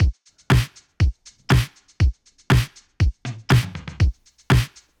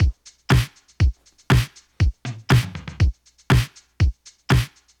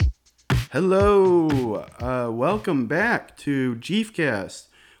Hello, welcome back to Jeefcast.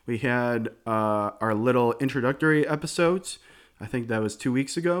 We had our little introductory episodes. I think that was 2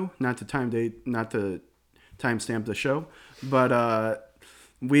 weeks ago. Not to timestamp the show, but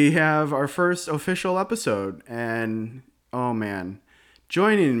we have our first official episode. And oh man,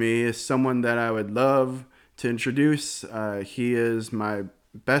 joining me is someone that I would love to introduce. He is my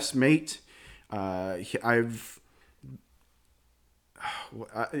best mate. I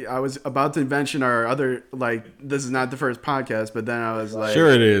was about to mention our other, this is not the first podcast, but then I was like...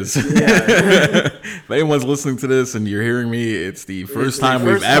 Sure it is. Yeah. If anyone's listening to this and you're hearing me, it's the first time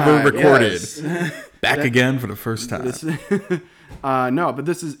we've ever recorded. Yes. Back again for the first time. No, but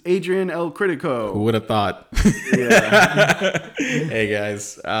this is Adrian El Critico. Who would have thought? Yeah. Hey,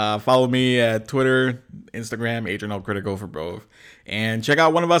 guys. Follow me at Twitter, Instagram, Adrian El Critico for both. And check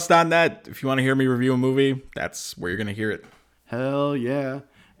out oneofus.net. If you want to hear me review a movie, that's where you're going to hear it. Hell yeah.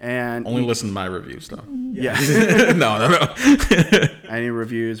 And only listen to my reviews though. Yeah. No. Any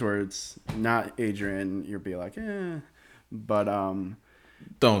reviews where it's not Adrian, you'll be like, eh. But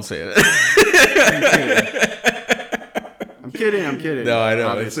don't say it. I'm kidding. No, I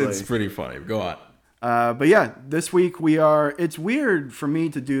know. It's pretty funny. Go on. But yeah, this week it's weird for me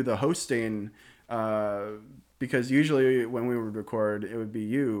to do the hosting because usually when we would record, it would be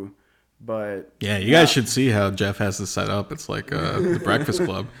you. But yeah, you guys should see how Jeff has this set up. It's like the Breakfast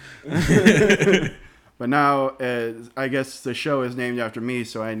Club. But now, I guess the show is named after me,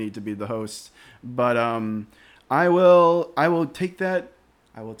 so I need to be the host. But I will take that.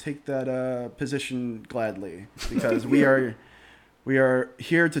 I will take that position gladly because we are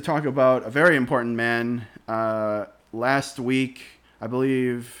here to talk about a very important man. Last week, I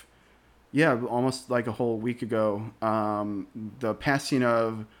believe, almost like a whole week ago, the passing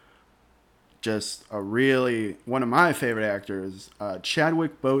of just one of my favorite actors,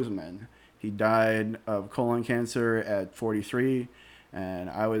 Chadwick Boseman. He died of colon cancer at 43,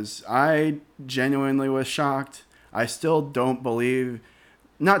 and I genuinely was shocked. I still but I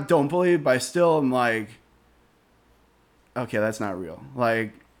still am like, okay, that's not real.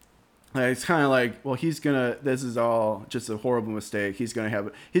 Like it's kind of like, well, this is all just a horrible mistake. He's gonna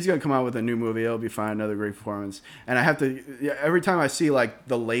come out with a new movie. It'll be fine. Another great performance. And I have to, every time I see like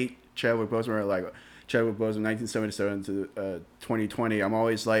the late Chadwick Boseman, like Chadwick Boseman, 1977 to 2020, I'm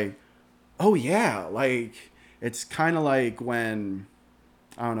always like, oh yeah, like it's kind of like when,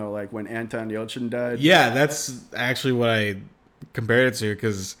 I don't know, like when Anton Yelchin died. Yeah, that's actually what I compared it to,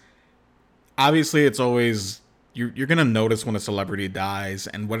 because obviously it's always, you're gonna notice when a celebrity dies,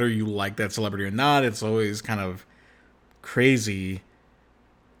 and whether you like that celebrity or not, it's always kind of crazy.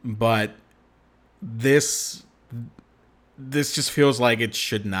 But this just feels like it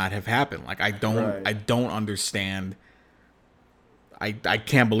should not have happened. Like I don't understand. I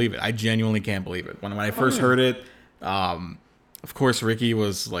can't believe it. I genuinely can't believe it. When I first heard it, of course Ricky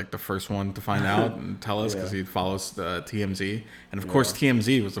was like the first one to find out and tell us because he follows the TMZ, and of course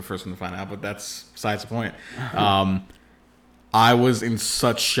TMZ was the first one to find out. But that's besides the point. I was in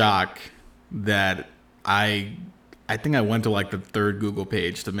such shock that I think I went to like the third Google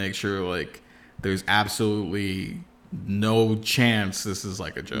page to make sure like there's absolutely no chance this is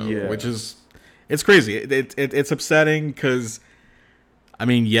like a joke, which is, it's crazy. It's upsetting because, I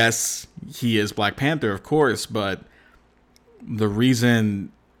mean, yes, he is Black Panther, of course, but the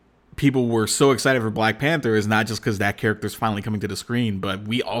reason people were so excited for Black Panther is not just because that character is finally coming to the screen, but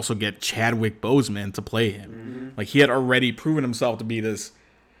we also get Chadwick Boseman to play him. Mm-hmm. Like, he had already proven himself to be this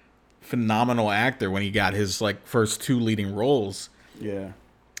phenomenal actor when he got his like first two leading roles. Yeah.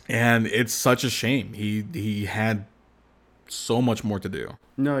 And it's such a shame. He had so much more to do.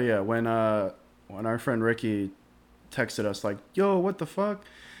 No, yeah. When our friend Ricky texted us like, "Yo, what the fuck?"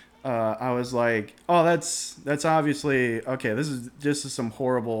 I was like, "Oh, that's obviously okay. This is just some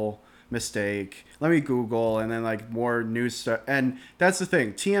horrible mistake. Let me Google," and then like more news stuff. And that's the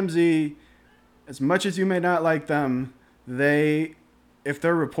thing. TMZ, as much as you may not like them, if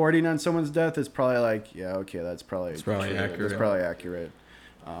they're reporting on someone's death, it's probably like, yeah, okay, that's probably accurate. That's probably accurate.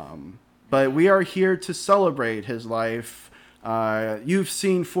 But we are here to celebrate his life. You've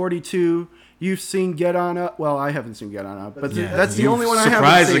seen 42. You've seen Get On Up. Well, I haven't seen Get On Up, but that's the only one I haven't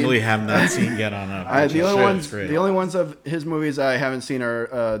seen. Surprisingly, have not seen Get On Up. The only ones of his movies I haven't seen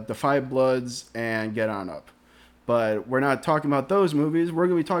are The Five Bloods and Get On Up. But we're not talking about those movies. We're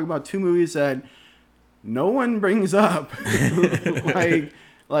going to be talking about two movies that no one brings up,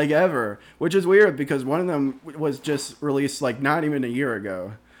 like ever, which is weird because one of them was just released like not even a year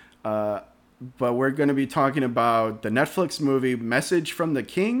ago. But we're going to be talking about the Netflix movie Message from the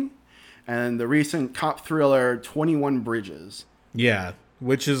King and the recent cop thriller 21 Bridges. Yeah.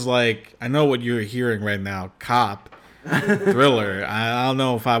 which is like, I know what you're hearing right now, cop, thriller. I don't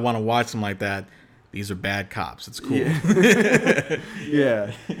know if I want to watch something like that. These are bad cops. It's cool. Yeah.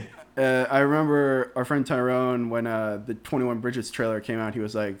 Yeah. I remember our friend Tyrone, when the 21 Bridges trailer came out, he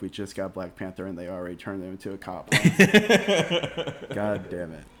was like, we just got Black Panther and they already turned him into a cop. God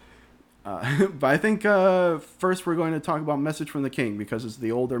damn it. But I think first we're going to talk about Message from the King because it's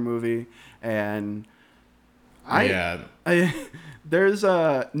the older movie. And there's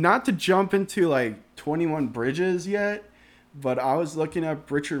not to jump into like 21 Bridges yet, but I was looking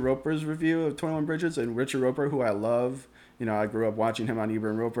up Richard Roper's review of 21 Bridges, and Richard Roper, who I love, I grew up watching him on Eber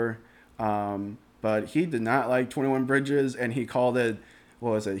and Roper, but he did not like 21 Bridges, and he called it,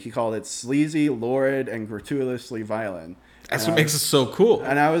 what was it? He called it sleazy, lurid, and gratuitously violent. That's what makes it so cool.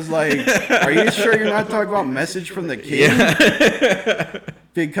 And I was like, are you sure you're not talking about Message from the King? Yeah.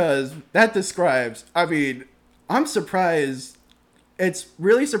 Because that describes, I'm surprised. It's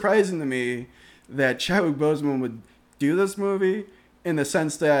really surprising to me that Chadwick Boseman would do this movie in the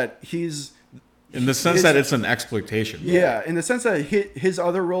sense that that it's an exploitation movie. Yeah, in the sense that his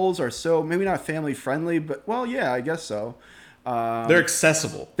other roles are so, maybe not family friendly, but, well, yeah, I guess so. They're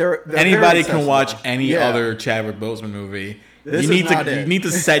accessible. They're Anybody can watch any other Chadwick Boseman movie. You need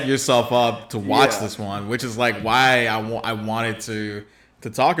to set yourself up to watch this one, which is like why I wanted to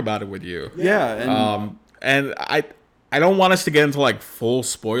talk about it with you. Yeah, and I don't want us to get into like full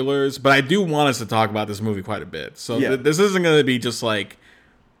spoilers, but I do want us to talk about this movie quite a bit. So this isn't going to be just like,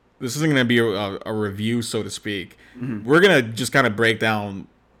 this isn't going to be a review, so to speak. Mm-hmm. We're going to just kind of break down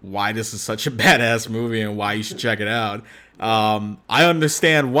why this is such a badass movie and why you should check it out. I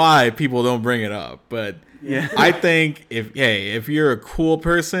understand why people don't bring it up, but I think if you're a cool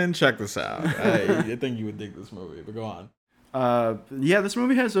person, check this out. I think you would dig this movie, but go on. This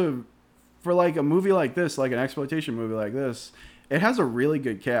movie has for like a movie like this, like an exploitation movie like this, it has a really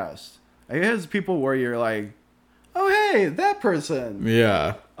good cast. It has people where you're like, oh, hey, that person.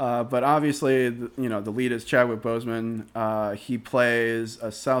 Yeah. But obviously, the lead is Chadwick Boseman. He plays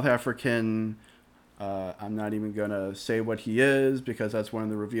a South African. I'm not even going to say what he is because that's one of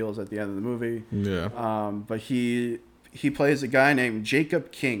the reveals at the end of the movie. Yeah. But he plays a guy named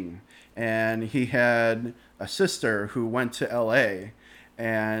Jacob King. And he had a sister who went to L.A.,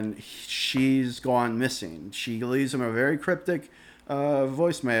 and she's gone missing. She leaves him a very cryptic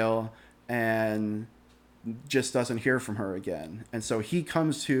voicemail and just doesn't hear from her again. And so he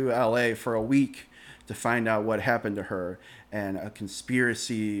comes to LA for a week to find out what happened to her, and he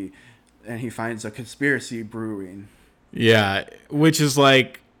finds a conspiracy brewing. Yeah, which is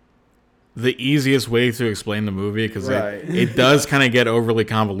like the easiest way to explain the movie because it does kind of get overly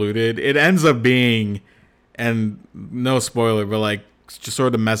convoluted. It ends up being, and no spoiler, but like just sort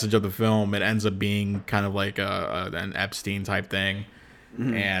of the message of the film, it ends up being kind of like an Epstein type thing.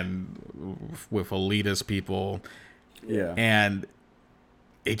 Mm-hmm. And with elitist people. Yeah. And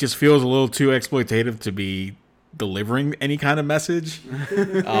it just feels a little too exploitative to be delivering any kind of message.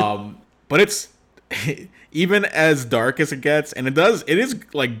 But it's even as dark as it gets, and it is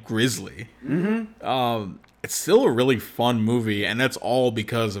like grisly. Mm-hmm. It's still a really fun movie, and that's all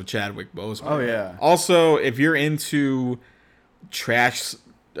because of Chadwick Boseman. Oh yeah. Also, if you're into trash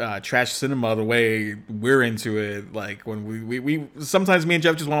cinema the way we're into it, like when we sometimes me and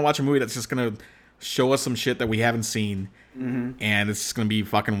Jeff just want to watch a movie that's just gonna show us some shit that we haven't seen, mm-hmm. and it's just gonna be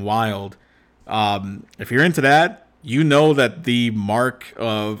fucking wild. If you're into that, you know that the mark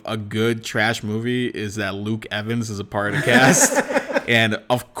of a good trash movie is that Luke Evans is a part of the cast. And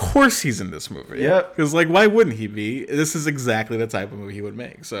of course he's in this movie. Yep. Because like, why wouldn't he be? This is exactly the type of movie he would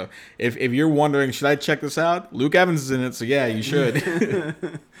make. So if you're wondering, should I check this out? Luke Evans is in it, so yeah, you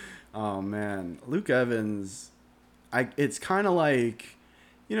should. Oh man, Luke Evans. It's kind of like,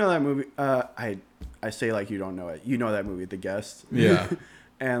 that movie. I say like you don't know it. You know that movie, The Guest. Yeah.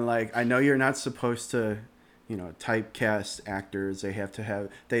 And like, I know you're not supposed to, typecast actors. They have to have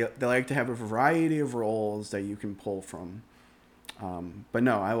they like to have a variety of roles that you can pull from. But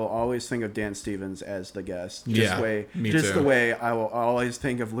no, I will always think of Dan Stevens as the guest. The way I will always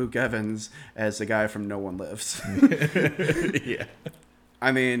think of Luke Evans as the guy from No One Lives. Yeah.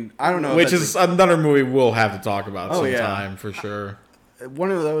 I mean, I don't know. Which is another movie we'll have to talk about sometime for sure. One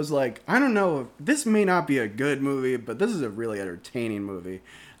of those, like, I don't know, this may not be a good movie, but this is a really entertaining movie.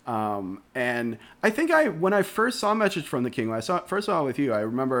 And I think when I first saw Message from the King, when I first saw it with you, I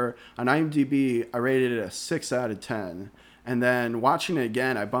remember on IMDb, I rated it a 6 out of 10. And then watching it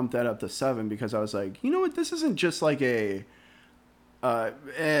again, I bumped that up to 7 because I was like, you know what? This isn't just like it's kind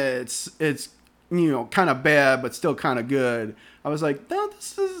of bad, but still kind of good. I was like, no,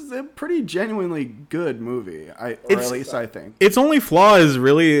 this a pretty genuinely good movie. Or at least I think. Its only flaw is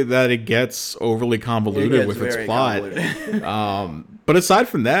really that it gets overly convoluted with its plot. But aside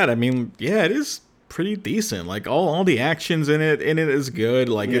from that, I mean, yeah, it is pretty decent. Like all the actions in it is good.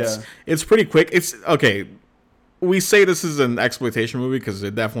 Like it's pretty quick. It's okay. We say this is an exploitation movie because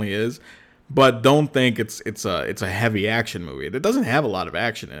it definitely is, but don't think it's a heavy action movie. It doesn't have a lot of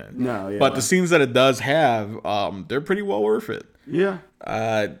action in it. No, yeah. But the scenes that it does have, they're pretty well worth it. Yeah.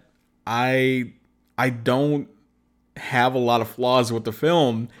 I don't have a lot of flaws with the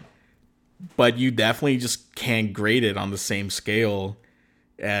film, but you definitely just can't grade it on the same scale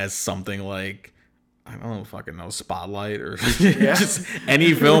as something like, I don't fucking know, Spotlight or just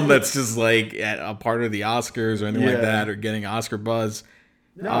any film that's just like a part of the Oscars or anything like that, or getting Oscar buzz.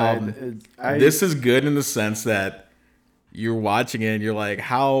 No, this is good in the sense that you're watching it and you're like,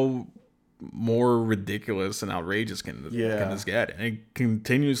 how more ridiculous and outrageous can this get? And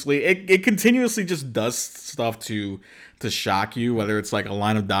it continuously just does stuff to shock you, whether it's like a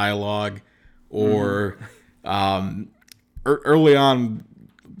line of dialogue or early on,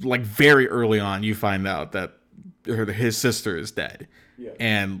 like very early on, you find out that his sister is dead,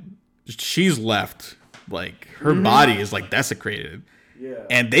 and she's left, like her body is like desecrated. Yeah.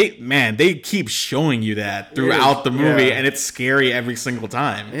 And they keep showing you that throughout the movie, and it's scary every single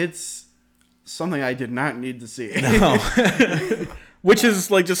time. It's something I did not need to see. No. Which is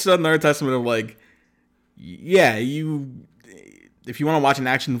like just another testament of like, yeah, if you want to watch an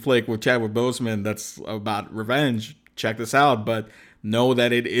action flick with Chadwick Boseman that's about revenge, check this out. But know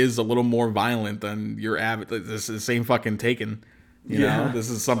that it is a little more violent than your average. This is the same fucking Taken. You know, this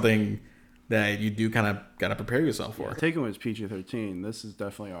is something that you do kind of gotta prepare yourself for. Taken was PG-13. This is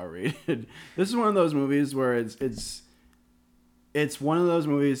definitely R-rated. This is one of those movies where it's one of those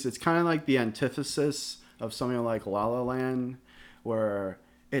movies. It's kind of like the antithesis of something like La La Land, where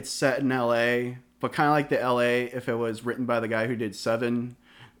it's set in L.A., but kind of like the L.A. if it was written by the guy who did Seven,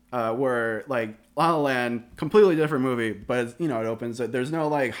 where like La La Land, completely different movie, but it opens. There's no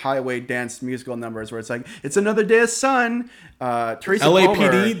like highway dance musical numbers where it's like it's another day of sun. Teresa LAPD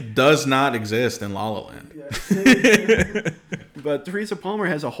Palmer does not exist in La La Land. Yeah. But Teresa Palmer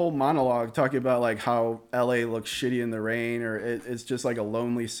has a whole monologue talking about like how LA looks shitty in the rain, or it's just like a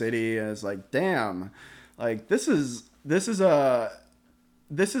lonely city, and it's like, damn, like this is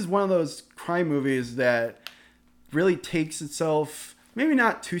one of those crime movies that really takes itself maybe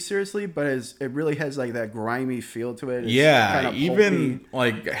not too seriously, but it really has like that grimy feel to it. It's kind of even pulpy.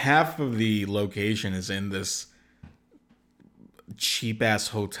 like half of the location is in this cheap ass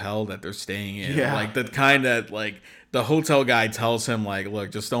hotel that they're staying in. Yeah. Like the kind that like the hotel guy tells him like, look,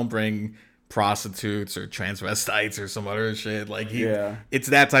 just don't bring prostitutes or transvestites or some other shit. Like it's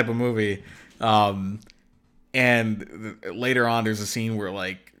that type of movie. And later on, there's a scene where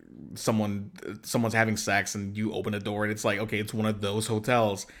like someone's having sex and you open a door and it's like, okay, it's one of those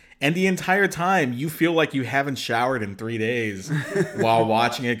hotels. And the entire time you feel like you haven't showered in 3 days while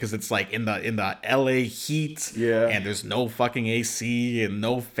watching it, because it's like in the LA heat, and there's no fucking AC and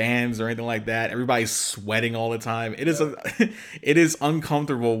no fans or anything like that. Everybody's sweating all the time. It is it is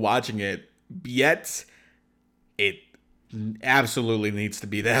uncomfortable watching it, yet it absolutely needs to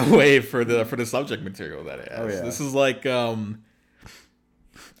be that way for the subject material that it has. This is like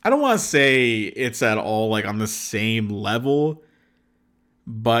I don't want to say it's at all like on the same level,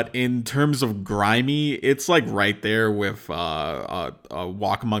 but in terms of grimy, it's like right there with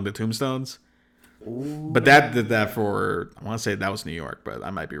Walk Among the Tombstones. Ooh. But that did that for, I want to say that was New York, but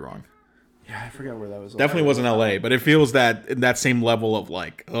I might be wrong. Yeah, I forgot where that was. Definitely wasn't LA, but it feels that in that same level of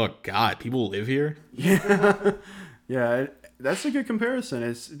like, oh God, people live here. Yeah, yeah. That's a good comparison.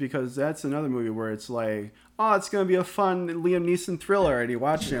 It's because that's another movie where it's like, oh, it's gonna be a fun Liam Neeson thriller, and you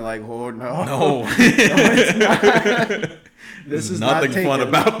watch it, and you're like, oh no, it's not. This is nothing not fun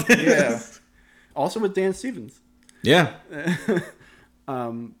about this. Yeah. Also with Dan Stevens. Yeah.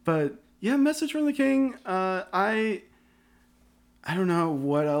 But yeah, Message from the King. I don't know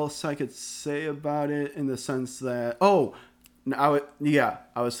what else I could say about it in the sense that I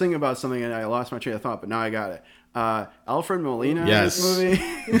was thinking about something and I lost my train of thought, but now I got it. Alfred Molina in this movie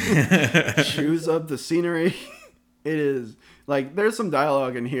chews up the scenery. It is like there's some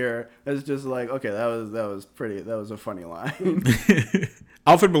dialogue in here that's just like, okay, that was a funny line.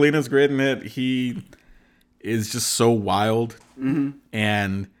 Alfred Molina's great in it. He is just so wild,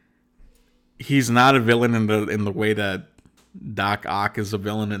 and he's not a villain in the way that Doc Ock is a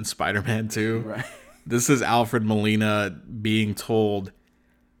villain in Spider-Man 2. Right. This is Alfred Molina being told,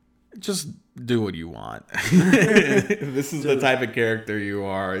 just do what you want. This is the type of character you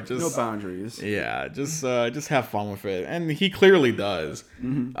are. No boundaries. Yeah, just have fun with it, and he clearly does.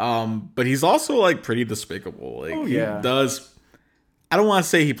 But he's also like pretty despicable. Like he does. I don't want to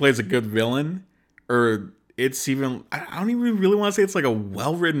say he plays a good villain, or it's even. I don't even really want to say it's like a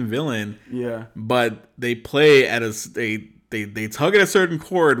well-written villain. Yeah. But they play at a they tug at a certain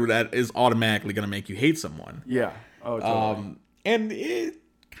chord that is automatically going to make you hate someone. Yeah. Oh, totally. And it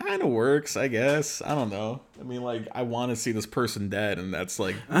kind of works, I guess. I don't know. I mean, like, I want to see this person dead, and that's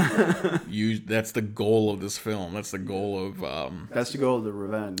like, that's the goal of this film. That's the goal of that's the goal of the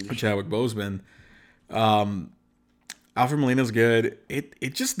revenge. Chadwick Boseman. Alfred Molina's good.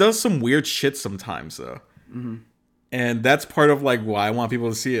 It just does some weird shit sometimes, though. And that's part of like why I want people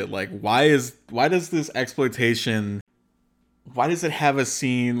to see it. Like, why does this exploitation? Why does it have a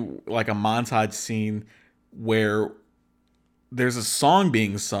scene, like a montage scene, where there's a song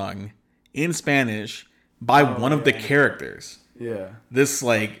being sung in Spanish by one of the characters? Yeah. This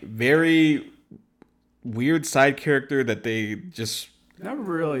like very weird side character that they just never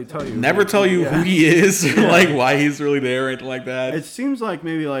really tell you. Never tell you who he is, or like why he's really there, or anything like that. It seems like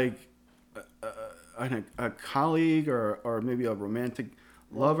maybe like a colleague or maybe a romantic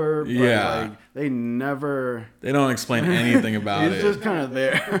lover. But like they don't explain anything about it. He's just kind of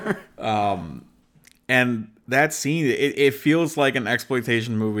there. And that scene, it feels like an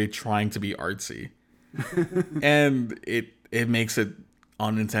exploitation movie trying to be artsy. And it makes it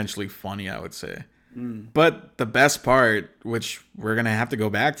unintentionally funny, I would say. But the best part, which we're gonna have to go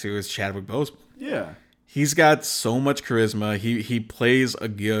back to, is Chadwick Boseman. Yeah. He's got so much charisma. He plays a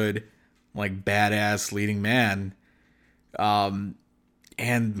good, like, badass leading man. And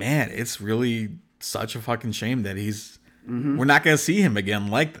man, it's really such a fucking shame that we're not gonna see him again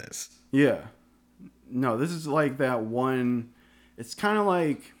like this. Yeah. No, this is like that one. It's kind of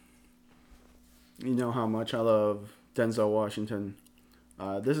like, you know how much I love Denzel Washington.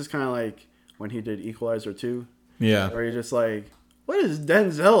 This is kind of like when he did Equalizer 2. Yeah. Where you're just like, what is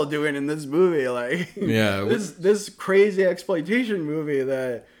Denzel doing in this movie? Like, yeah, this crazy exploitation movie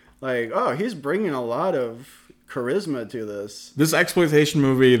that, like, oh, he's bringing a lot of charisma to this. This exploitation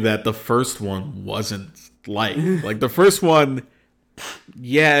movie that the first one wasn't like. Like, the first one,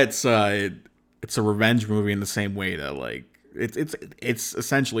 yeah, it's a revenge movie in the same way that, like, it's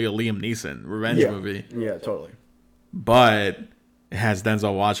essentially a Liam Neeson revenge movie. Yeah, totally. But it has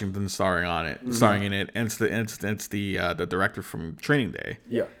Denzel Washington starring in it, and it's the director from Training Day.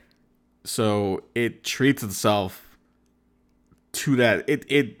 Yeah. So it treats itself to that.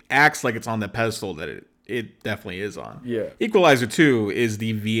 It acts like it's on the pedestal that it definitely is on. Yeah. Equalizer 2 is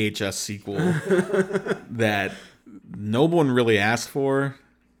the VHS sequel that no one really asked for.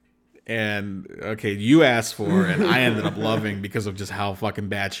 And, okay, you asked for, and I ended up loving because of just how fucking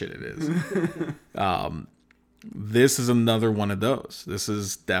bad shit it is. This is another one of those. This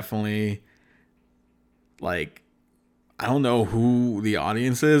is definitely, like, I don't know who the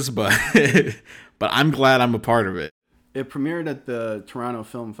audience is, but but I'm glad I'm a part of it. It premiered at the Toronto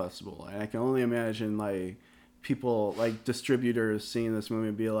Film Festival, and I can only imagine, like, people, like, distributors seeing this movie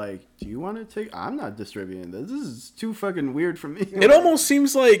and be like, do you want to take... I'm not distributing this. This is too fucking weird for me. It almost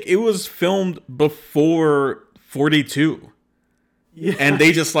seems like it was filmed before 42. Yeah. And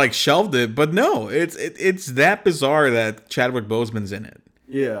they just, like, shelved it. But no, it's that bizarre that Chadwick Boseman's in it.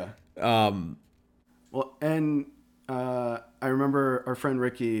 Yeah. Well, and I remember our friend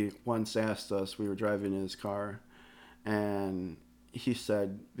Ricky once asked us, we were driving in his car, and he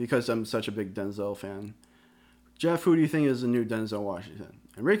said, because I'm such a big Denzel fan, Jeff, who do you think is the new Denzel Washington?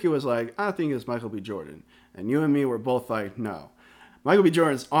 And Ricky was like, I think it's Michael B. Jordan. And you and me were both like, no. Michael B.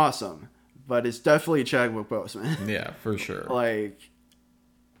 Jordan's awesome, but it's definitely Chadwick Boseman. Yeah, for sure. Like,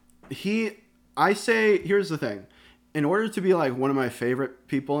 I say, here's the thing. In order to be, like, one of my favorite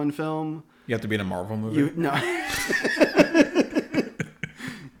people in film... You have to be in a Marvel movie? No.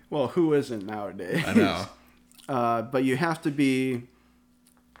 Well, who isn't nowadays? I know. But you have to be,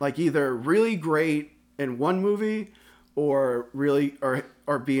 like, either really great in one movie or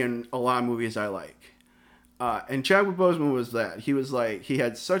be in a lot of movies I like. And Chadwick Boseman was that. He was like, he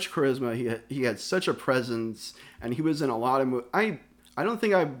had such charisma, he had such a presence, and he was in a lot of movies. I don't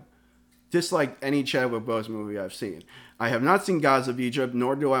think I've disliked any Chadwick Boseman movie I've seen. I have not seen Gods of Egypt,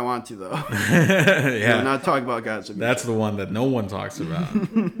 nor do I want to, though. Yeah. I'm not talking about Gods of Egypt. That's the one that no one talks about.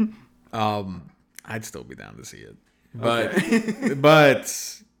 I'd still be down to see it. But Okay.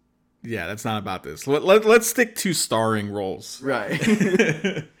 But yeah, that's not about this. Let's stick to starring roles. Right.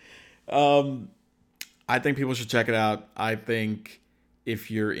 I think people should check it out. I think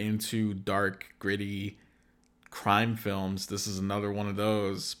if you're into dark, gritty crime films, this is another one of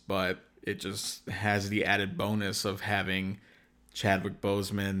those. But it just has the added bonus of having Chadwick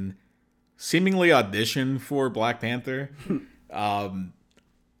Boseman seemingly audition for Black Panther,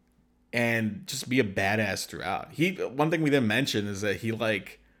 and just be a badass throughout. One thing we didn't mention is that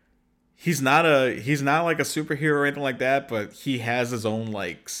he's not like a superhero or anything like that, but he has his own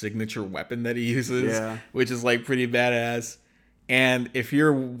like signature weapon that he uses, which is like pretty badass. And if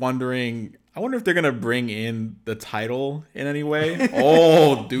you're wondering, I wonder if they're gonna bring in the title in any way.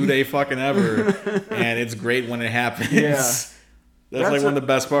 Oh, do they fucking ever? And it's great when it happens. Yeah. That's like one of the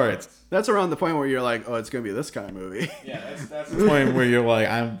best parts. That's around the point where you're like, oh, it's gonna be this kind of movie. Yeah, that's the point where you're like,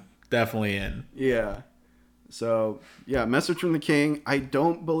 I'm definitely in. Yeah. So yeah, Message from the King. I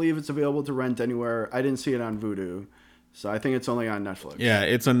don't believe it's available to rent anywhere. I didn't see it on Vudu, so I think it's only on Netflix. Yeah,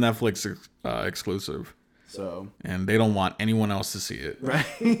 it's a Netflix exclusive. So, and they don't want anyone else to see it. Right.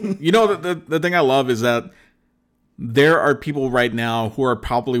 You know, the thing I love is that there are people right now who are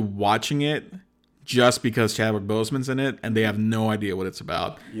probably watching it just because Chadwick Boseman's in it, and they have no idea what it's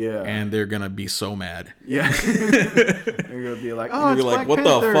about. Yeah. And they're gonna be so mad. Yeah. They're gonna be like, oh, it's like, Black what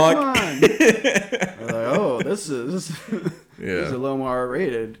Panther, the fuck? Like, oh, this is a little more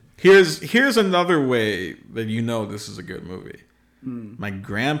R-rated. Here's another way that you know this is a good movie. My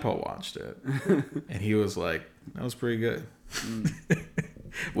grandpa watched it, and he was like, that was pretty good.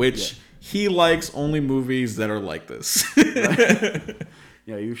 Which he likes only movies that are like this.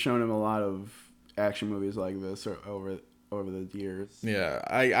 Yeah, you've shown him a lot of action movies like this over the years. Yeah,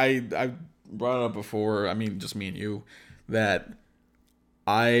 I brought it up before, I mean, just me and you, that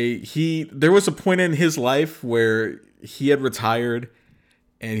there was a point in his life where he had retired,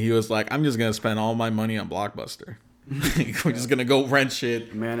 and he was like, I'm just going to spend all my money on Blockbuster. We're just gonna go rent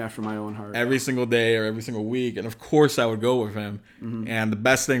shit. Man after my own heart. Every single day or every single week, and of course I would go with him. Mm-hmm. And the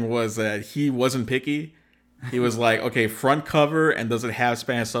best thing was that he wasn't picky. He was like, okay, front cover, and does it have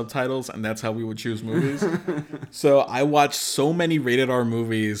Spanish subtitles? And that's how we would choose movies. So I watched so many rated R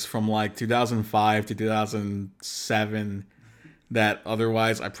movies from like 2005 to 2007 that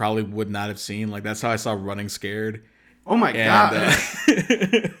otherwise I probably would not have seen. Like that's how I saw Running Scared. Oh my god!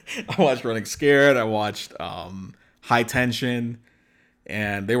 I watched Running Scared. I watched High Tension,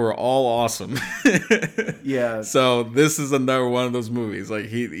 and they were all awesome. Yeah. So this is another one of those movies. Like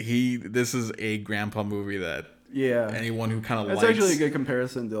this is a grandpa movie that anyone who kind of likes. That's actually a good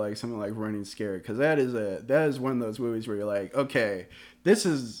comparison to like something like Running Scared, because that is one of those movies where you're like, okay, this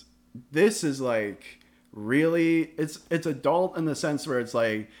is like really it's adult in the sense where it's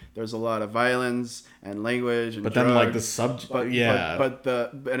like there's a lot of violence and language and but drugs, then like the subject,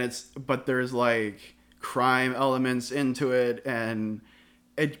 but there's like crime elements into it,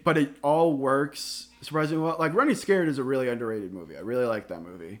 but it all works surprisingly well. Like Running Scared is a really underrated movie. I really like that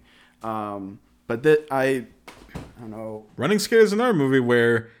movie. But I don't know. Running Scared is another movie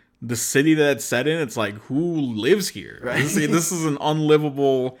where the city that it's set in, it's like, who lives here? Right? See, this is an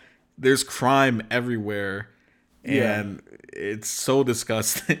unlivable. There's crime everywhere, and it's so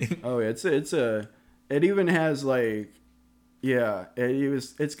disgusting. Oh, it even has like,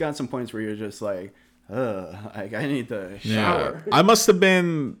 it's got some points where you're just like, like I need to shower. Yeah. I must have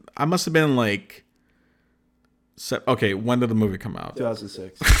been like, okay, when did the movie come out?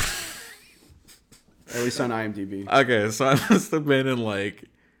 2006. At least on IMDb. Okay, so I must have been in like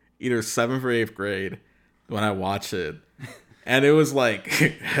either 7th or 8th grade when I watched it. And it was like,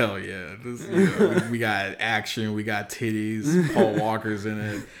 hell yeah. We got action, we got titties, Paul Walker's in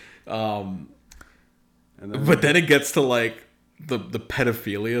it. But then it gets to like the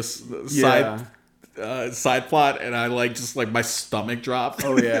pedophilia side plot, and I like just like my stomach dropped.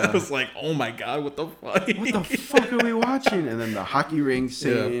 Oh yeah. I was like, oh my god, what the fuck? What the fuck are we watching? And then the hockey ring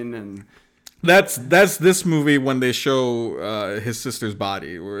scene and that's this movie when they show his sister's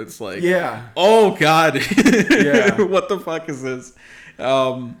body, where it's like, oh god, what the fuck is this?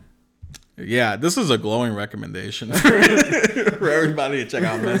 This is a glowing recommendation for everybody to check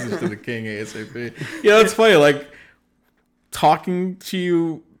out Message to the King ASAP. It's funny, like talking to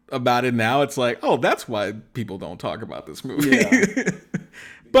you about it now, it's like, oh, that's why people don't talk about this movie.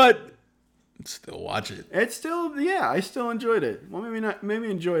 But still watch it. It's still, I still enjoyed it. Well, maybe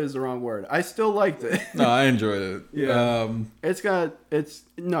enjoy is the wrong word. I still liked it. No, I enjoyed it. Yeah. It's a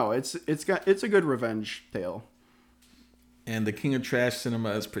good revenge tale. And the King of Trash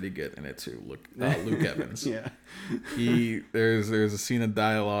Cinema is pretty good in it too. Luke Evans. Yeah. There's a scene of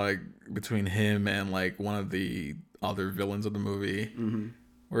dialogue between him and like one of the other villains of the movie. Mm-hmm.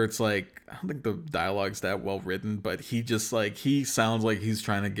 Where it's like, I don't think the dialogue's that well written, but he just like, he sounds like he's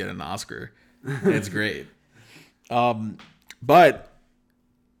trying to get an Oscar. It's great. But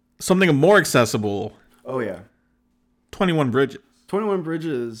something more accessible. Oh yeah. 21 Bridges. 21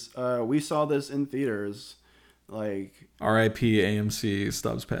 Bridges. We saw this in theaters. Like R.I.P. AMC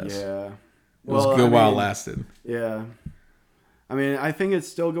Stubbs Pass. yeah, It was good while it lasted. Yeah, I mean, I think it's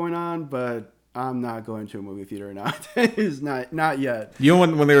still going on, but I'm not going to a movie theater nowadays. Not yet. You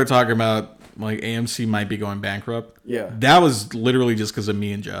know when they were talking about like AMC might be going bankrupt? Yeah. That was literally just because of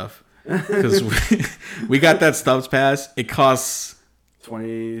me and Jeff. Because we got that Stubbs Pass. It costs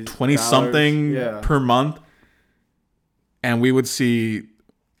 20 something yeah. per month. And we would see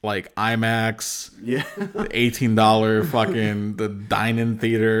like IMAX, Yeah. $18 fucking the dine-in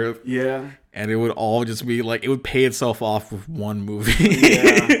theater. Yeah. And it would all just be like, it would pay itself off with one movie.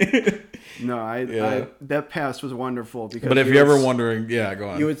 Yeah. No, I that pass was wonderful because. But if you're ever wondering, yeah, go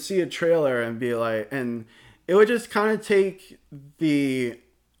on. You would see a trailer and be like, and it would just kind of take the,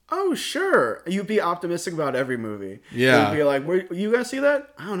 oh sure, you'd be optimistic about every movie. Yeah, you'd be like, you guys see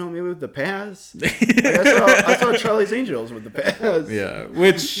that? I don't know, maybe with the pass. Like, I saw Charlie's Angels with the pass. Yeah,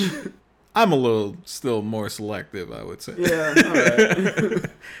 which I'm a little still more selective, I would say. Yeah, all right.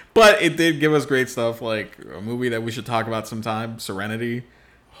 But it did give us great stuff, like a movie that we should talk about sometime, Serenity.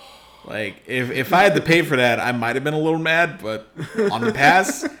 Like, if I had to pay for that, I might have been a little mad, but on the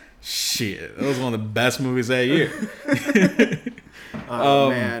pass, shit, that was one of the best movies that year.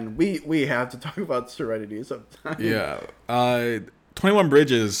 Man, we have to talk about Serenity sometime. Yeah. 21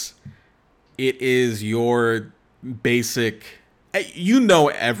 Bridges, it is your basic... You know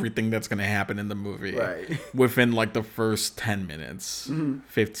everything that's going to happen in the movie. Right. Within, like, the first 10 minutes.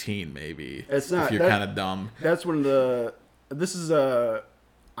 15, maybe. It's not... If you're kind of dumb. That's one of the... This is a...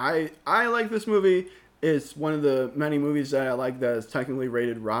 I like this movie. It's one of the many movies that I like that is technically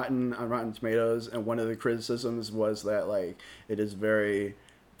rated rotten on Rotten Tomatoes, and one of the criticisms was that like it is very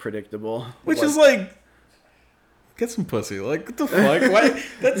predictable. Which is like, get some pussy. Like, what the fuck? Why?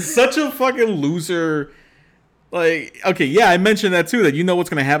 That's such a fucking loser. Like, okay, yeah, I mentioned that too, that you know what's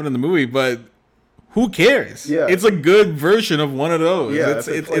gonna happen in the movie, but who cares? Yeah. It's a good version of one of those. Yeah,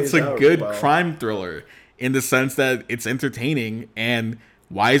 it's a good crime thriller in the sense that it's entertaining. And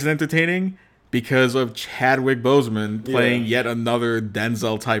why is it entertaining? Because of Chadwick Boseman playing yet another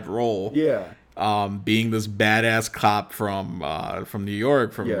Denzel type role. Yeah. Being this badass cop from New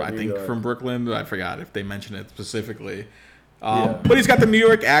York, from from Brooklyn. I forgot if they mentioned it specifically. But he's got the New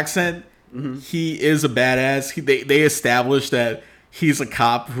York accent. Mm-hmm. He is a badass. They established that he's a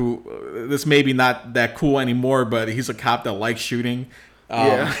cop who this may be not that cool anymore, but he's a cop that likes shooting.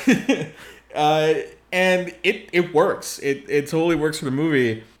 And it works. It totally works for the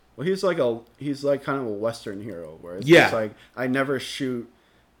movie. Well, he's like kind of a Western hero where it's just like I never shoot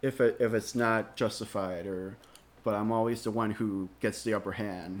if it's not justified, but I'm always the one who gets the upper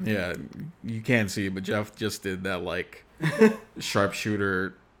hand. Yeah, you can't see it, but Jeff just did that like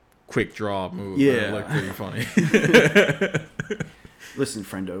sharpshooter quick draw move. Yeah, it looked pretty funny. Listen,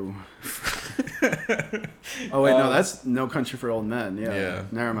 friendo. Oh wait, no, that's No Country for Old Men. Yeah.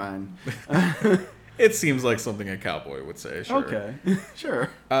 Never mind. It seems like something a cowboy would say. Sure. Okay.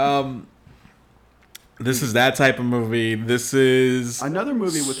 Sure. This is that type of movie. This is another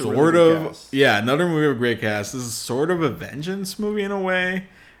movie with sort a really good cast. Yeah, another movie with a great cast. This is sort of a vengeance movie in a way,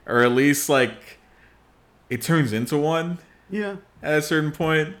 or at least like it turns into one. Yeah. At a certain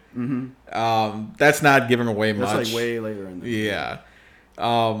point. Mm-hmm. That's not giving away much. That's like way later in the movie. Yeah.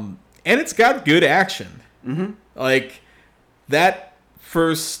 And it's got good action. Mm-hmm. Like that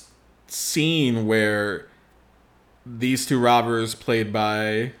first scene where these two robbers played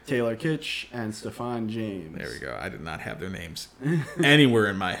by Taylor Kitsch and Stefan James. There we go. I did not have their names anywhere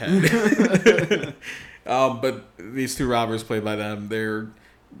in my head. But these two robbers played by them, they're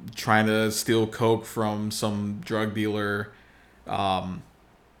trying to steal coke from some drug dealer.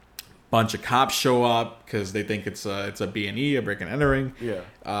 Bunch of cops show up because they think it's a B&E, a break and entering. Yeah.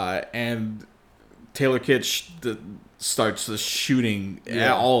 And Taylor Kitsch starts the shooting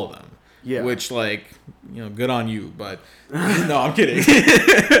at all of them. Yeah. Which, like, good on you, but no, I'm kidding.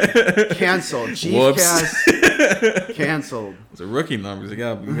 Canceled. Chief cast canceled. It's a rookie numbers. You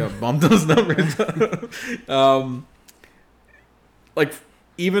got bump those numbers. Like,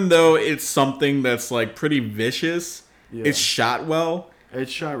 even though it's something that's like pretty vicious, it's shot well.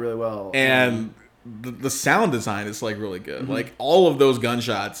 It's shot really well. And the sound design is like really good. Mm-hmm. Like all of those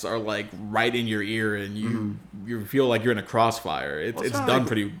gunshots are like right in your ear, and you feel like you're in a crossfire. It's done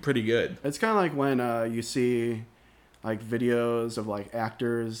like, pretty good. It's kind of like when you see like videos of like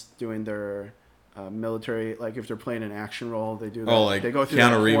actors doing their military, like if they're playing an action role, they do that. Oh, like they go through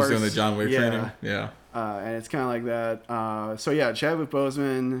Keanu Reeves doing the John Wick training. Yeah. And it's kind of like that. So yeah, Chadwick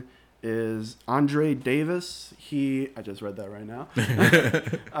Boseman is Andre Davis. I just read that right now.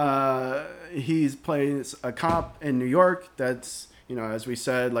 He's plays a cop in New York that's, as we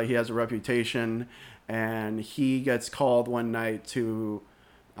said, like he has a reputation, and he gets called one night to,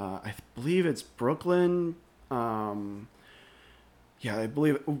 I believe it's Brooklyn. Yeah, I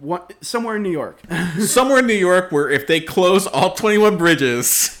believe somewhere in New York. Somewhere in New York where if they close all 21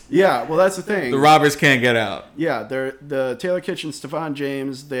 bridges, yeah, well, that's the thing. the robbers can't get out. Yeah, the Taylor Kitsch, Stephan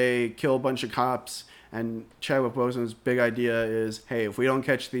James, they kill a bunch of cops, and Chadwick Boseman's big idea is, hey, if we don't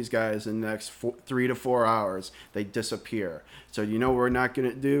catch these guys in the next 3 to 4 hours, they disappear. So you know what we're not going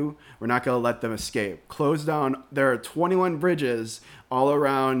to do? We're not going to let them escape. Close down. There are 21 bridges all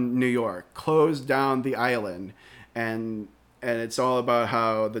around New York. Close down the island. And it's all about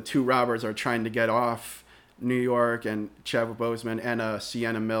how the two robbers are trying to get off New York, and Chadwick Boseman and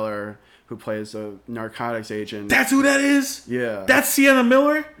Sienna Miller, who plays a narcotics agent. That's who that is? Yeah. That's Sienna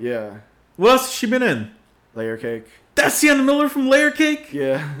Miller? Yeah. What else has she been in? Layer Cake. That's Sienna Miller from Layer Cake?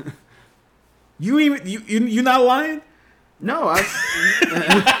 Yeah. You not lying? No,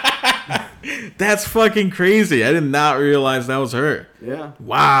 That's fucking crazy. I did not realize that was her. Yeah.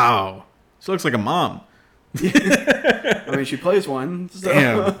 Wow. She looks like a mom. I mean, she plays one. So.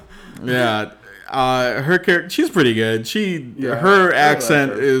 Damn. Yeah. Her character, she's pretty good. Her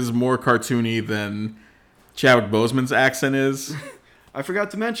accent is more cartoony than Chadwick Boseman's accent is. I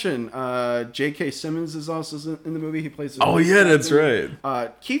forgot to mention, J.K. Simmons is also in the movie. He plays. Oh yeah, that's right.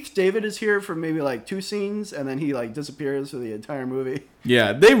 Keith David is here for maybe like 2 scenes, and then he like disappears for the entire movie.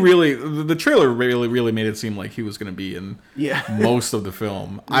 Yeah, they really, the trailer really made it seem like he was going to be in most of the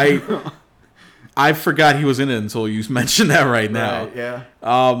film. I forgot he was in it until you mentioned that right now. Right, yeah.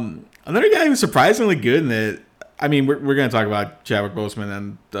 Another guy who's surprisingly good in it. I mean, we're going to talk about Chadwick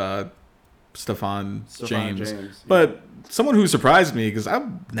Boseman and Stephan James. But someone who surprised me, because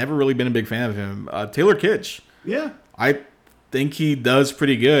I've never really been a big fan of him, Taylor Kitsch. Yeah. I think he does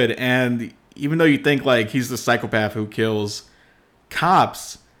pretty good. And even though you think like he's the psychopath who kills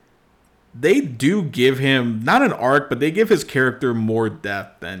cops, they do give him, not an arc, but they give his character more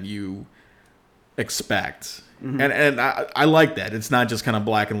depth than you expect. Mm-hmm. And I like that. It's not just kind of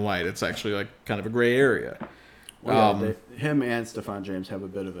black and white. It's actually like kind of a gray area. Well, him and Stephan James have a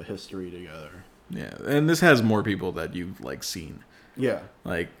bit of a history together. Yeah, and this has more people that you've like seen. Yeah,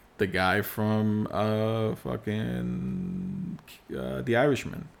 like the guy from The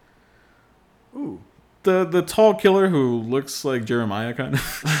Irishman. Ooh, the tall killer who looks like Jeremiah kind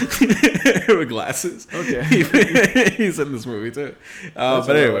of with glasses. Okay, he's in this movie too. But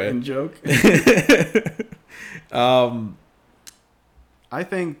anyway, in joke. I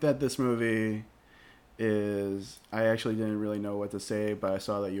think that this movie is, I actually didn't really know what to say, but I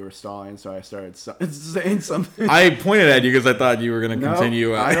saw that you were stalling, so I started saying something. I pointed at you because I thought you were going to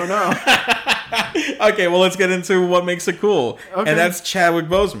continue. I don't know. Okay, well, let's get into what makes it cool. Okay. And that's Chadwick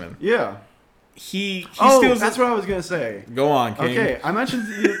Boseman. Yeah. He steals that's what I was going to say. Go on, King. Okay, I mentioned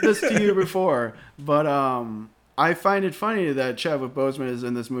this to you before, but I find it funny that Chadwick Boseman is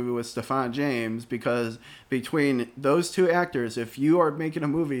in this movie with Stephan James, because between those two actors, if you are making a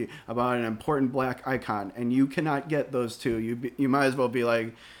movie about an important black icon and you cannot get those two, you might as well be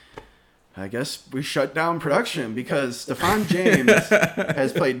like, I guess we shut down production, because Stephan James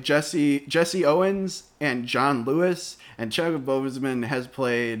has played Jesse Owens and John Lewis, and Chadwick Boseman has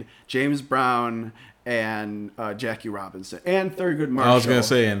played James Brown and Jackie Robinson and Thurgood Marshall. I was gonna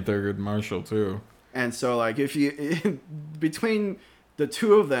say, and Thurgood Marshall too. And so, like, if you between the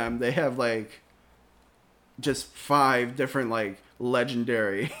two of them, they have like just 5 different like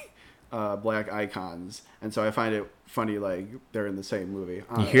legendary black icons, and so I find it funny like they're in the same movie.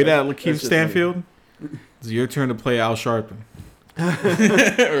 You hear that, Lakeith Stanfield? It's your turn to play Al Sharpton.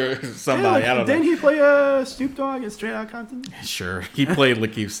 Or somebody, I don't know. Didn't he play Snoop Dogg in Straight Outta Compton? Sure, he played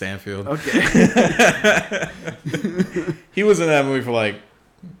Lakeith Stanfield. Okay. He was in that movie for like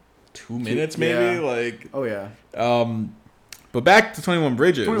 2 minutes, maybe. Yeah. Like, oh yeah. But back to 21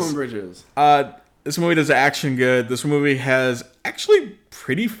 Bridges. 21 Bridges. This movie does action good. This movie has actually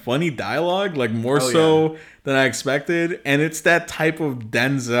pretty funny dialogue, like more than I expected. And it's that type of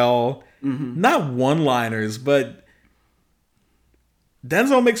Denzel, not one-liners, but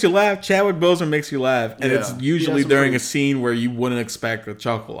Denzel makes you laugh. Chadwick Boseman makes you laugh. And it's usually during a scene where you wouldn't expect a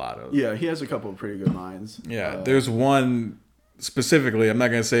chuckle out of. Yeah, he has a couple of pretty good lines. Yeah, there's one specifically, I'm not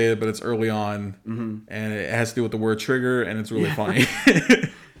going to say it, but it's early on. And it has to do with the word trigger, and it's really funny.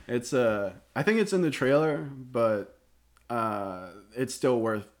 It's I think it's in the trailer, but it's still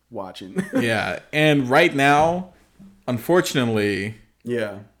worth watching. Yeah, and right now, unfortunately,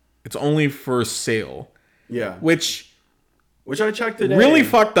 it's only for sale. Yeah, which I checked today. Really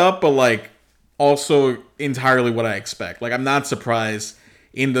fucked up, but like also entirely what I expect. Like, I'm not surprised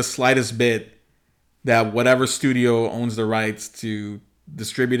in the slightest bit that whatever studio owns the rights to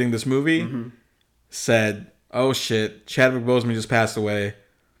distributing this movie said, "Oh shit, Chadwick Boseman just passed away.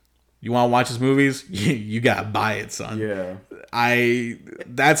 You want to watch his movies? You gotta buy it, son." Yeah.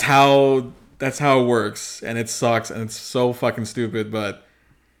 That's how it works, and it sucks, and it's so fucking stupid. But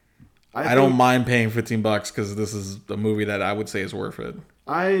I don't mind paying $15 because this is a movie that I would say is worth it.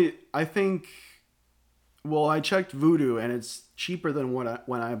 I think. Well, I checked Vudu, and it's cheaper than when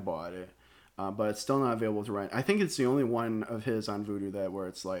I bought it, but it's still not available to rent. I think it's the only one of his on Vudu where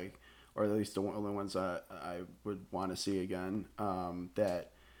it's like, or at least the only ones that I would want to see again,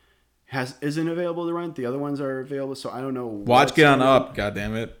 that isn't available to rent. The other ones are available, so I don't know. Watch Get On Up,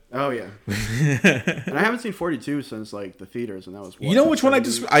 goddammit. Oh yeah. And I haven't seen 42 since like the theaters, and that was you know which one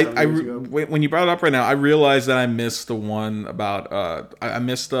when you brought it up right now, I realized that I missed the one about I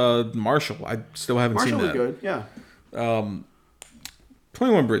missed Marshall. I still haven't seen that. Marshall was good, yeah.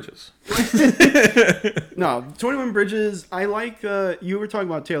 21 Bridges. No, 21 Bridges. I like you were talking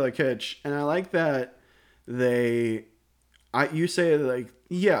about Taylor Kitsch, and I like that you say like,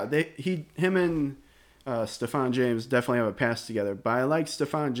 yeah, him and Stephan James definitely have a past together, but I like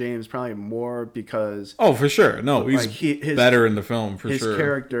Stephan James probably more because for sure. No, he's like better in the film for his sure. His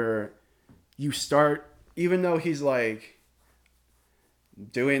character, you start, even though he's like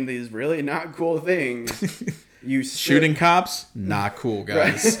doing these really not cool things. Shooting cops, not cool,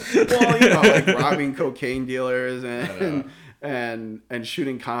 guys. Right? Well, like robbing cocaine dealers and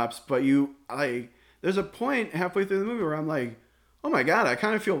shooting cops, but there's a point halfway through the movie where I'm like, oh my god, I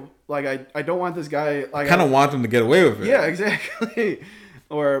kind of feel like I don't want this guy. Like, I kind of want him to get away with it. Yeah, exactly.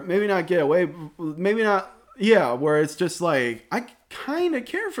 Or maybe not get away. Maybe not. Yeah, where it's just like I kind of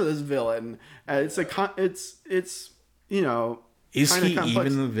care for this villain. It's Is he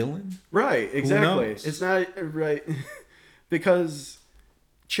complex. even the villain? Right. Exactly. It's not right because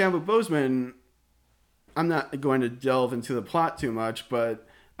Chadwick Boseman. I'm not going to delve into the plot too much, but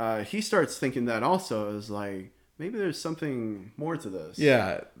he starts thinking that also is like. Maybe there's something more to this.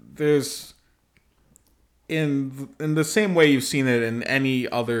 Yeah, there's in the same way you've seen it in any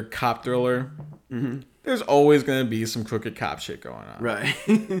other cop thriller. Mm-hmm. There's always going to be some crooked cop shit going on. Right.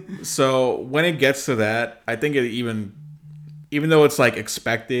 So when it gets to that, I think it even though it's like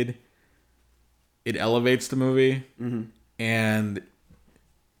expected, it elevates the movie, and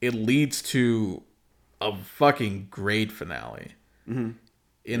it leads to a fucking great finale.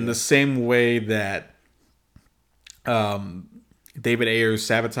 In the same way that. David Ayer's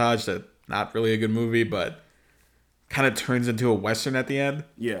Sabotage, that not really a good movie, but kind of turns into a Western at the end.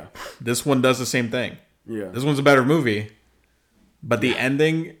 Yeah. This one does the same thing. Yeah. This one's a better movie, but the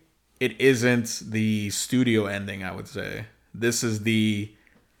ending, it isn't the studio ending, I would say. This is the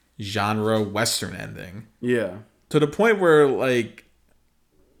genre Western ending. Yeah. To the point where, like,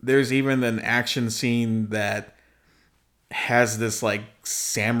 there's even an action scene that has this like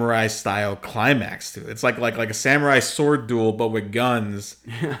samurai style climax to it. It's like a samurai sword duel but with guns.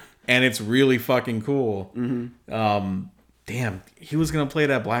 Yeah. And it's really fucking cool. Damn, he was gonna play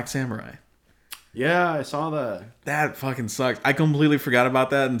that black samurai. Yeah, I saw that. That fucking sucks. I completely forgot about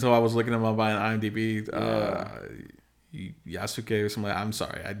that until I was looking him up on IMDb. Yasuke or something like that. I'm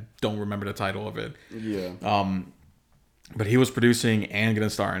sorry, I don't remember the title of it. Yeah. But he was producing and gonna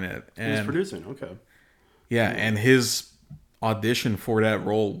star in it. And he was producing, okay. Yeah, and his audition for that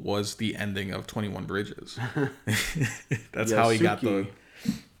role was the ending of 21 Bridges. That's how he got the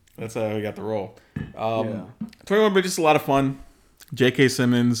role. 21 Bridges is a lot of fun. J.K.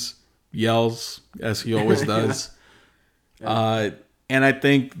 Simmons yells as he always does. And I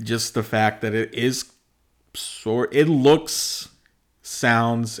think just the fact that it looks,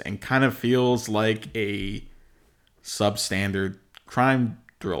 sounds, and kind of feels like a substandard crime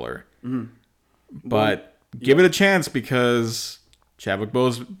thriller. But give it a chance because Chadwick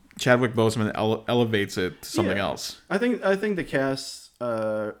Boseman elevates it to something else. I think the cast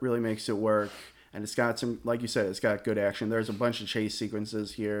really makes it work, and it's got some, like you said, it's got good action. There's a bunch of chase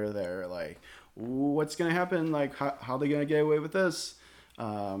sequences here that are like, what's gonna happen? Like, how are they gonna get away with this?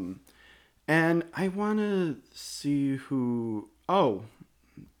 And I want to see who. Oh,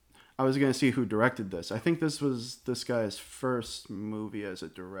 I was gonna see who directed this. I think this was this guy's first movie as a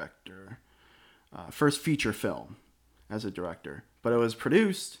director. First feature film as a director, but it was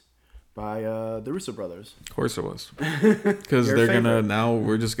produced by the Russo brothers. Of course it was, because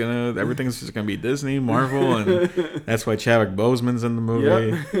everything's just gonna be Disney, Marvel, and that's why Chadwick Boseman's in the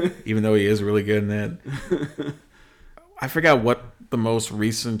movie, even though he is really good in that. I forgot what the most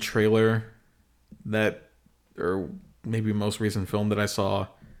recent trailer or maybe most recent film that I saw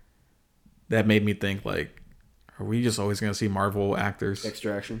that made me think, like, are we just always gonna see Marvel actors?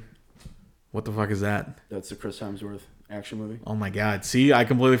 Extraction. What the fuck is that? That's the Chris Hemsworth action movie. Oh my god. See, I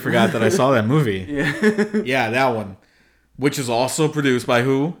completely forgot that I saw that movie. Yeah. Yeah, that one. Which is also produced by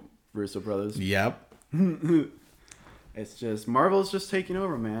who? Russo brothers. Yep. It's just Marvel's just taking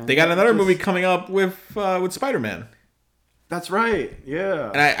over, man. They got another movie coming up with Spider-Man. That's right. Yeah.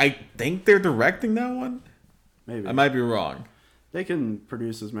 And I think they're directing that one. Maybe. I might be wrong. They can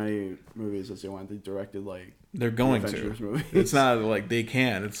produce as many movies as they want. They directed like They're going Avengers to. movies. It's not like they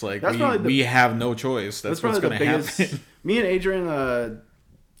can. It's like That's we have no choice. That's what's going to happen. Me and Adrian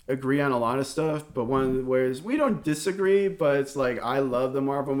agree on a lot of stuff, but whereas we don't disagree, but it's like I love the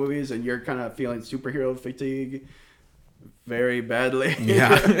Marvel movies, and you're kind of feeling superhero fatigue very badly.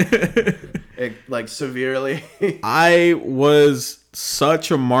 Yeah. Like severely. I was such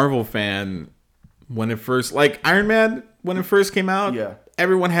a Marvel fan when it first, like Iron Man, when it first came out. Yeah.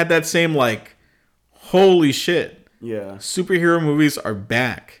 Everyone had that same like, holy shit, Yeah. superhero movies are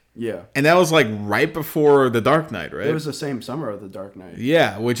back. Yeah. And that was like right before The Dark Knight, right? It was the same summer of The Dark Knight.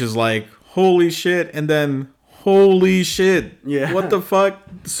 Yeah, which is like, holy shit, and then holy shit. Yeah. What the fuck?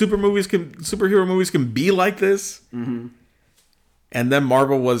 Superhero movies can be like this? Mm-hmm. And then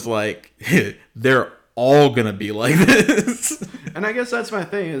Marvel was like, they're all gonna be like this. And I guess that's my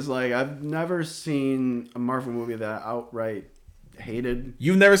thing is like I've never seen a Marvel movie that I outright hated.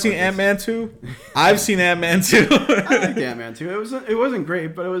 You've never seen Ant-Man 2? I've seen Ant-Man 2. I liked Ant-Man too. It wasn't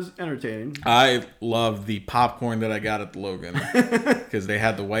great, but it was entertaining. I love the popcorn that I got at the Logan because they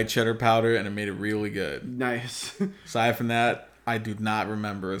had the white cheddar powder and it made it really good. Nice. Aside from that, I do not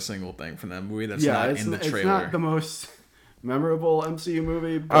remember a single thing from that movie that's not in the trailer. It's not the most memorable MCU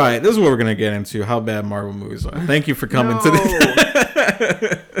movie. But... All right, this is what we're gonna get into: how bad Marvel movies are. Thank you for coming to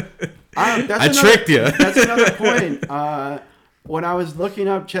this. I tricked you. That's another point. When I was looking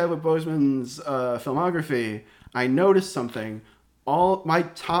up Chadwick Boseman's filmography, I noticed something. All my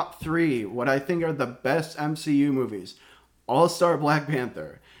top 3, what I think are the best MCU movies: All-Star Black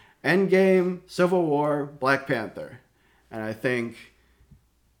Panther, Endgame, Civil War, Black Panther, and I think.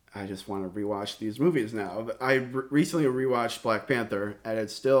 I just want to rewatch these movies now. I recently rewatched Black Panther, and it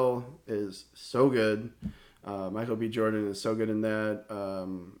still is so good. Michael B. Jordan is so good in that.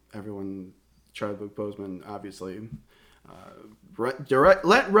 Everyone, Chadwick Boseman, obviously.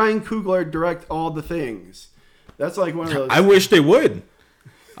 Let Ryan Coogler direct all the things. That's like one of those. I wish they would.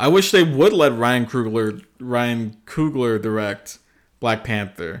 I wish they would let Ryan Coogler direct Black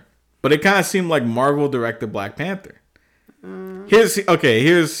Panther, but it kind of seemed like Marvel directed Black Panther. Here's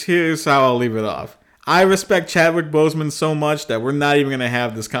how I'll leave it off. I respect Chadwick Boseman so much that we're not even gonna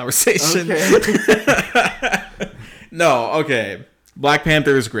have this conversation. Okay. No, okay. Black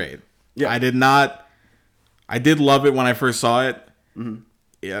Panther is great. Yeah. I did love it when I first saw it. Mm-hmm.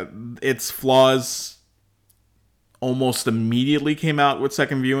 Yeah, its flaws almost immediately came out with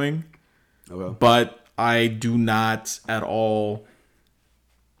second viewing. Okay. But I do not at all.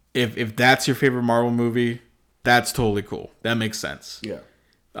 If that's your favorite Marvel movie, that's totally cool. That makes sense. Yeah.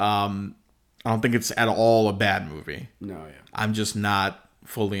 I don't think it's at all a bad movie. No, yeah. I'm just not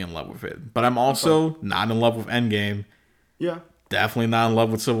fully in love with it. But I'm also not in love with Endgame. Yeah. Definitely not in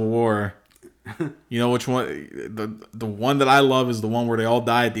love with Civil War. You know which one? The one that I love is the one where they all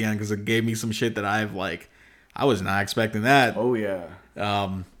die at the end because it gave me some shit that I was not expecting that. Oh, yeah.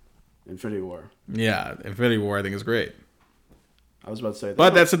 Infinity War. Yeah. Infinity War I think is greit. I was about to say that.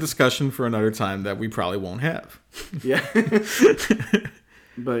 But that's a discussion for another time that we probably won't have. Yeah.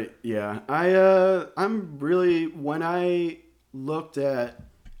 But yeah, I'm really, when I looked at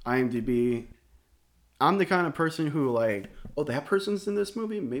IMDb, I'm the kind of person who like, oh, that person's in this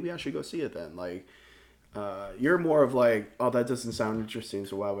movie? Maybe I should go see it then. Like, you're more of like, oh, that doesn't sound interesting,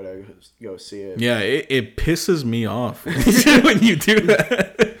 so why would I go see it? Yeah, it pisses me off when you do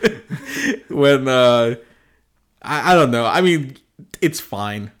that. When, I don't know. I mean, it's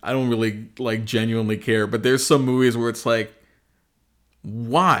fine. I don't really like genuinely care, but there's some movies where it's like,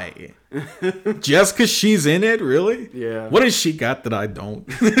 why? Just because she's in it, really? Yeah. What has she got that I don't?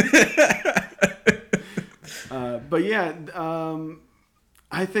 But yeah,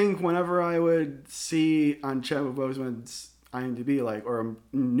 I think whenever I would see on Chadwick Boseman's IMDb, like, or a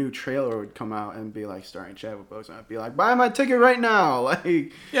new trailer would come out and be like starring Chadwick Boseman, I'd be like, buy my ticket right now.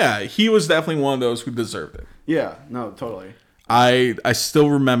 Like, yeah, he was definitely one of those who deserved it. Yeah, no, totally. I still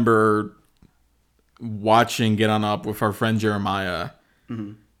remember watching Get On Up with our friend Jeremiah.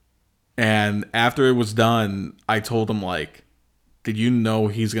 Mm-hmm. And after it was done, I told him, like, did you know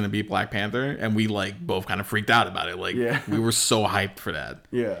he's going to be Black Panther? And we, like, both kind of freaked out about it. Like, yeah. We were so hyped for that.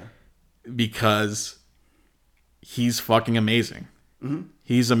 Yeah. Because he's fucking amazing. Mm-hmm.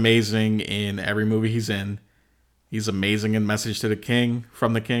 He's amazing in every movie he's in. He's amazing in Message to the King,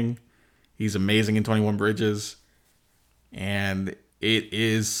 From the King. He's amazing in 21 Bridges. And it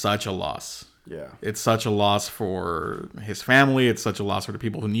is such a loss. Yeah. It's such a loss for his family. It's such a loss for the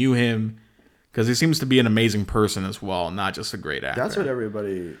people who knew him. Because he seems to be an amazing person as well, not just a great actor. That's what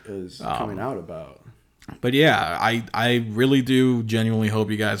everybody is coming out about. But yeah, I really do genuinely hope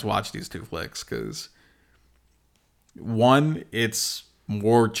you guys watch these two flicks. Because, one, it's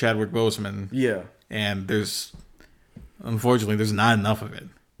more Chadwick Boseman. Yeah. And unfortunately, there's not enough of it.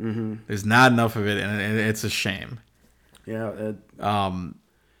 Mm-hmm. There's not enough of it, and it's a shame. Yeah.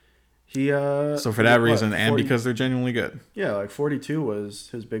 So for that reason, and because they're genuinely good. Yeah, like 42 was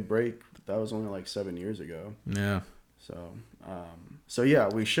his big break. That was only like 7 years ago. Yeah. So yeah,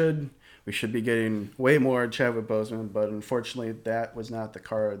 we should be getting way more Chadwick Boseman, but unfortunately, that was not the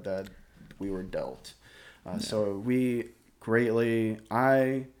card that we were dealt. So we greatly,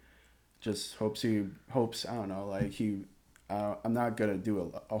 I just hopes. I don't know, like he. I'm not gonna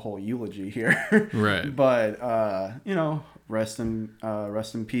do a whole eulogy here, right? But rest in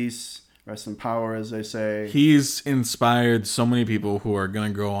peace, rest in power, as they say. He's inspired so many people who are gonna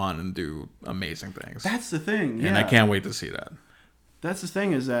go on and do amazing things. That's the thing, and I can't wait to see that. That's the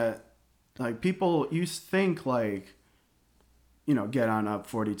thing is that, like, people used to think like, Get On Up,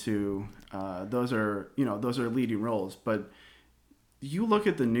 42. Those are leading roles, but you look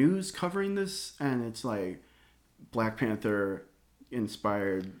at the news covering this, and it's like. Black Panther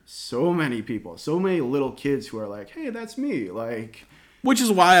inspired so many people, so many little kids who are like, hey, that's me. Like, which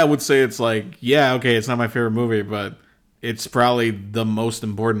is why I would say it's like, yeah, okay, it's not my favorite movie, but it's probably the most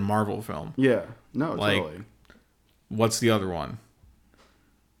important Marvel film. Yeah, no, like, totally. What's the other one?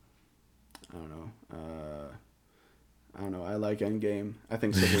 I don't know. I like Endgame. I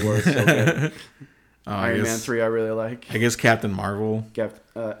think Civil War is so good. Iron Man 3 I really like. I guess Captain Marvel.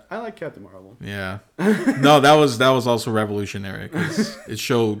 I like Captain Marvel. Yeah. No, that was also revolutionary because it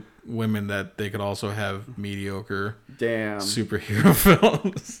showed women that they could also have mediocre superhero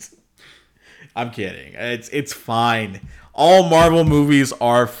films. I'm kidding. It's fine. All Marvel movies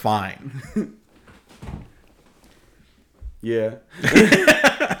are fine. Yeah.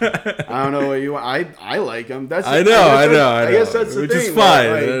 I don't know what you want. I like them. I know. I guess that's the Which thing. Which is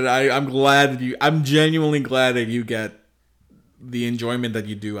fine. Like, I'm genuinely glad that you get the enjoyment that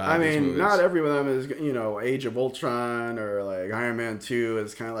you do out of these movies. Not every one of them is, Age of Ultron or like Iron Man 2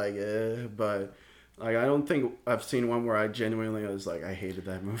 is kind of like, but like I don't think I've seen one where I genuinely was like, I hated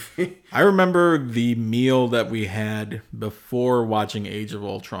that movie. I remember the meal that we had before watching Age of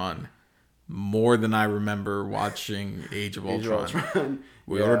Ultron. More than I remember watching Age of Ultron.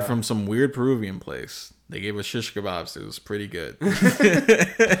 We ordered from some weird Peruvian place. They gave us shish kebabs. It was pretty good.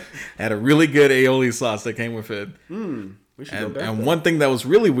 Had a really good aioli sauce that came with it. We should go back and there. one thing that was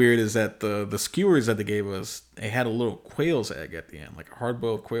really weird is that the skewers that they gave us, they had a little quail's egg at the end, like a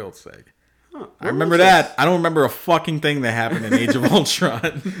hard-boiled quail's egg. Huh, I remember that. I don't remember a fucking thing that happened in Age of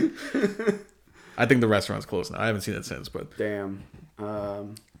Ultron. I think the restaurant's closed now. I haven't seen it since, but damn.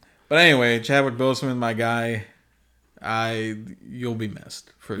 But anyway, Chadwick Boseman, my guy, you'll be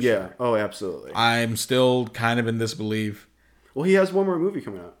missed for sure. Yeah. Oh, absolutely. I'm still kind of in disbelief. Well, he has one more movie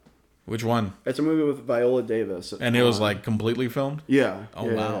coming out. Which one? It's a movie with Viola Davis. And it was like completely filmed? Yeah. Oh,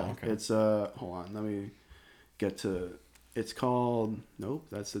 yeah, wow. Yeah. Okay. It's hold on, let me get to. It's called. Nope,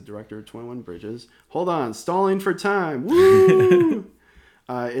 that's the director of 21 Bridges. Hold on, stalling for time. Woo!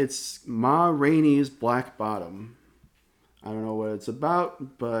 It's Ma Rainey's Black Bottom. I don't know what it's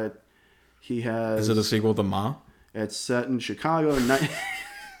about, but he has. Is it a sequel to Ma? It's set in Chicago.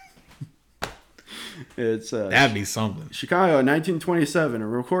 That'd be something. Chicago, 1927. A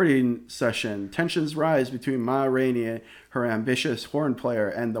recording session. Tensions rise between Ma Rainey, her ambitious horn player,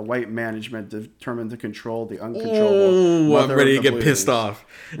 and the white management determined to control the uncontrollable. I'm ready to get pissed off.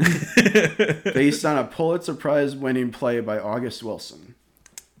 Based on a Pulitzer Prize winning play by August Wilson.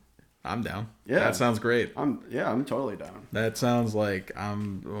 I'm down. Yeah, that sounds great. I'm totally down. That sounds like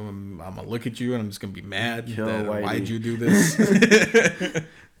I'm gonna look at you and I'm just gonna be mad. Why'd you do this?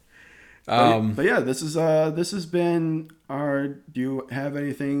 But yeah, this has been our. Do you have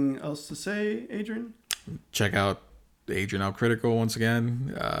anything else to say, Adrian? Check out Adrian Out Critical once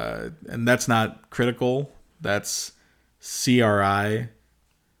again, and that's not critical. That's CRITICO.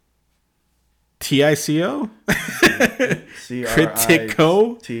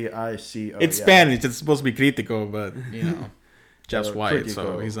 Critico. TICO. It's Spanish. It's supposed to be critico, but Jeff's white,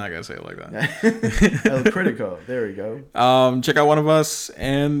 so he's not gonna say it like that. El Critico. There we go. Check out one of us,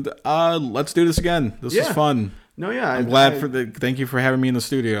 and let's do this again. This was fun. No, yeah, I'm glad thank you for having me in the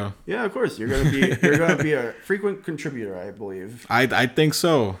studio. Yeah, of course. You're gonna be a frequent contributor, I believe. I think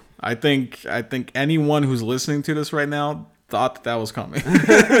so. I think anyone who's listening to this right now, thought that was coming.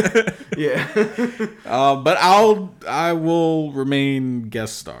 Yeah. But I will remain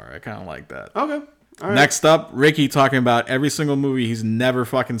guest star. I kind of like that. Okay. All right. Next up, Ricky talking about every single movie he's never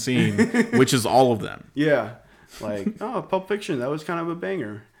fucking seen, which is all of them. Yeah. Like, oh, Pulp Fiction, that was kind of a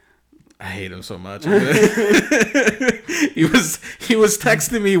banger. I hate him so much. He was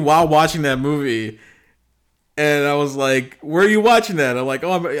texting me while watching that movie, and I was like, "Where are you watching that?" I'm like,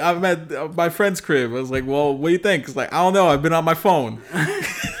 "Oh, I'm at my friend's crib." I was like, "Well, what do you think?" It's like, "I don't know. I've been on my phone."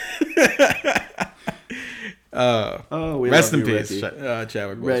 Rest in peace,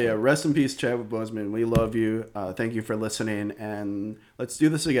 Chadwick Boseman. Yeah, rest in peace, Chadwick Boseman. We love you. Thank you for listening, and let's do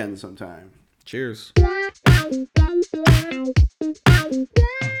this again sometime. Cheers.